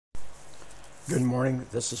Good morning.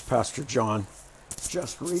 This is Pastor John,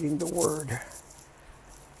 just reading the Word.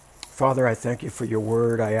 Father, I thank you for your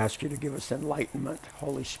Word. I ask you to give us enlightenment.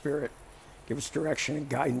 Holy Spirit, give us direction and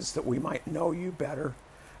guidance that we might know you better,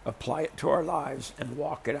 apply it to our lives, and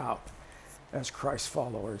walk it out as Christ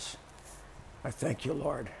followers. I thank you,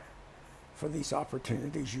 Lord, for these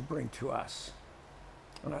opportunities you bring to us.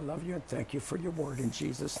 And I love you and thank you for your Word in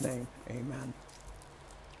Jesus' name. Amen.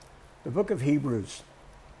 The book of Hebrews.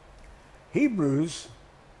 Hebrews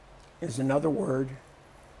is another word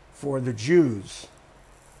for the Jews.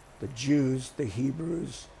 The Jews, the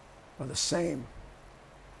Hebrews are the same.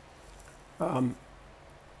 And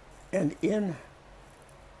in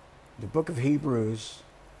the book of Hebrews,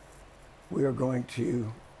 we are going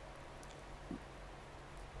to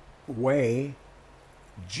weigh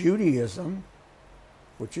Judaism,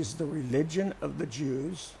 which is the religion of the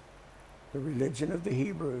Jews, the religion of the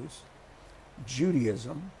Hebrews,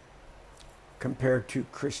 Judaism, compared to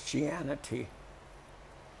Christianity,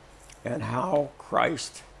 and how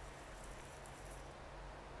Christ,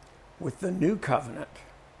 with the new covenant,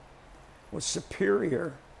 was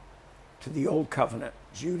superior to the old covenant.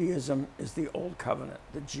 Judaism is the old covenant.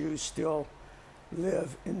 The Jews still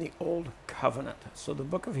live in the old covenant. So the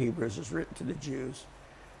book of Hebrews is written to the Jews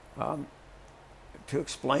to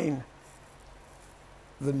explain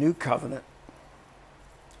the new covenant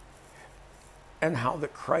and how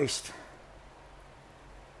that Christ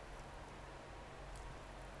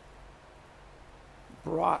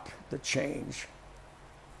brought the change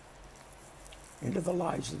into the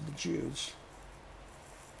lives of the Jews.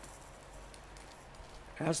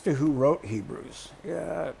 As to who wrote Hebrews,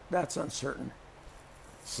 that's uncertain.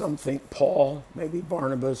 Some think Paul, maybe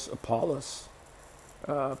Barnabas, Apollos,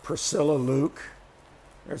 Priscilla, Luke.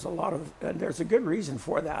 There's a good reason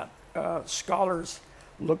for that. Scholars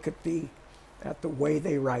look at the way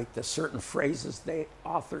they write, the certain phrases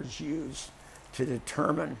authors use to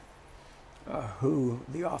determine who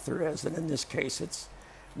the author is. And in this case, it's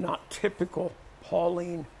not typical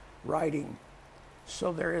Pauline writing.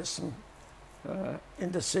 So there is some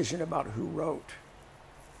indecision about who wrote.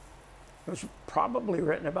 It was probably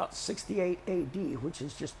written about 68 AD, which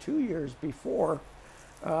is just 2 years before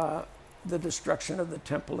the destruction of the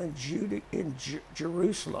temple in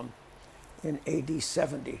Jerusalem in AD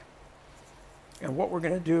 70. And what we're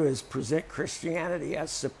going to do is present Christianity as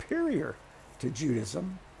superior to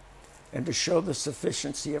Judaism and to show the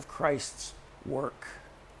sufficiency of Christ's work.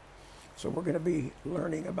 So we're going to be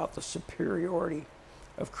learning about the superiority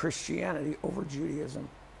of Christianity over Judaism.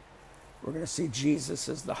 We're going to see Jesus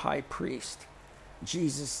as the high priest.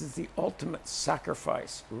 Jesus is the ultimate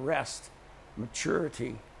sacrifice, rest,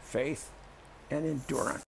 maturity, faith, and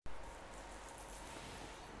endurance.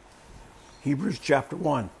 Hebrews chapter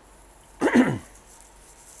 1.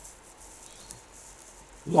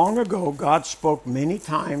 Long ago, God spoke many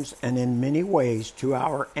times and in many ways to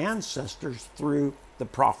our ancestors through the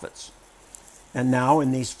prophets. And now,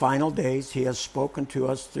 in these final days, he has spoken to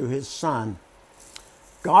us through his Son.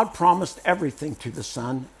 God promised everything to the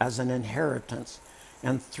Son as an inheritance,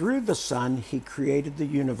 and through the Son, he created the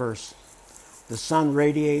universe. The Son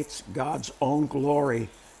radiates God's own glory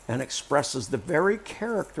and expresses the very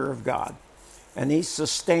character of God, and he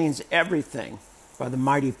sustains everything by the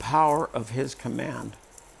mighty power of his command.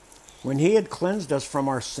 When he had cleansed us from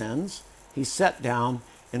our sins, he sat down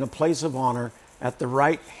in a place of honor at the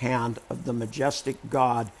right hand of the majestic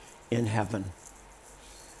God in heaven.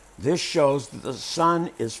 This shows that the Son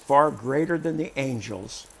is far greater than the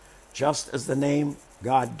angels, just as the name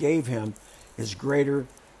God gave him is greater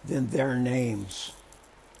than their names.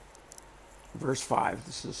 Verse 5,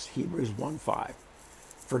 this is Hebrews 1:5.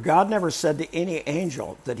 For God never said to any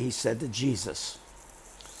angel that he said to Jesus,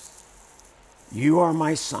 "You are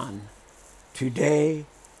my Son. Today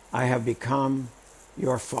I have become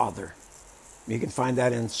your Father." You can find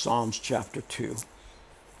that in Psalms chapter 2.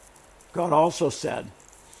 God also said,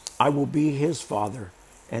 "I will be his Father,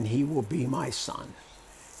 and he will be my Son."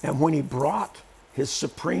 And when he brought his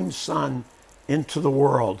supreme Son into the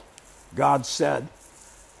world, God said,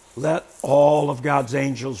 "Let all of God's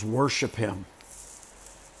angels worship him."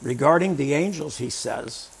 Regarding the angels, he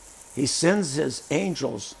says, he sends his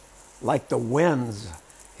angels like the winds,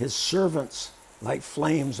 his servants like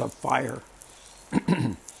flames of fire.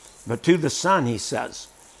 But to the Son, he says,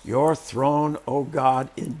 "Your throne, O God,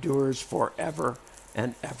 endures forever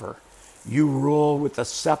and ever. You rule with the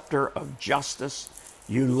scepter of justice.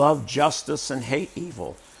 You love justice and hate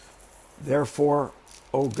evil. Therefore,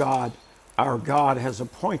 O God, our God has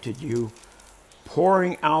appointed you,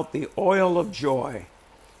 pouring out the oil of joy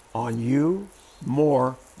on you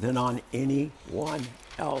more than on anyone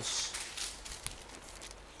else."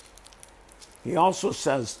 He also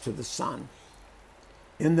says to the Son,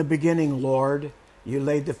 in the beginning, Lord, you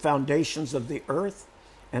laid the foundations of the earth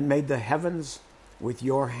and made the heavens with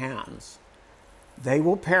your hands. They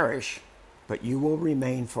will perish, but you will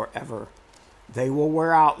remain forever. They will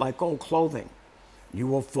wear out like old clothing. You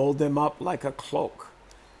will fold them up like a cloak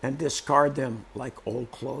and discard them like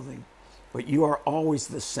old clothing. But you are always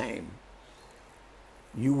the same.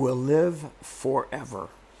 You will live forever.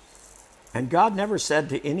 And God never said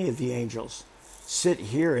to any of the angels, sit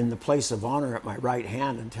here in the place of honor at my right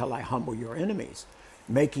hand until I humble your enemies,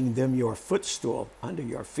 making them your footstool under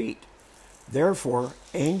your feet. Therefore,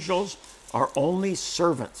 angels are only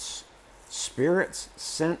servants, spirits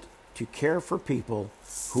sent to care for people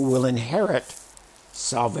who will inherit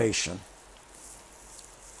salvation.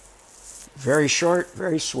 Very short,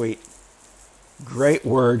 very sweet. Great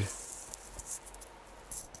word.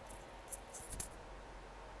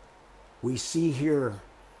 We see here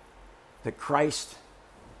that Christ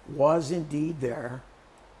was indeed there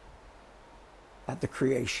at the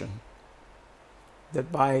creation,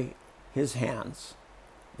 that by his hands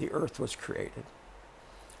the earth was created.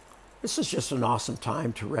 This is just an awesome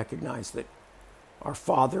time to recognize that our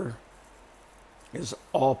Father is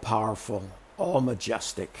all powerful, all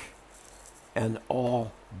majestic, and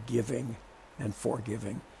all giving and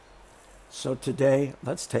forgiving. So today,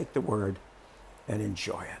 let's take the word and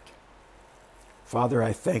enjoy it. Father,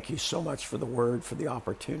 I thank you so much for the word, for the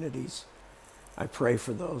opportunities. I pray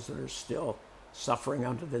for those that are still suffering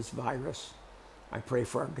under this virus. I pray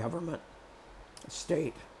for our government,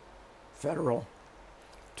 state, federal,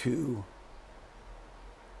 to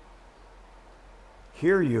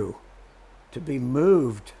hear you, to be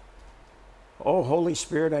moved. Oh, Holy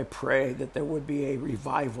Spirit, I pray that there would be a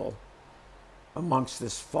revival amongst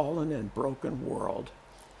this fallen and broken world.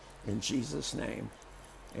 In Jesus' name,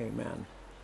 amen.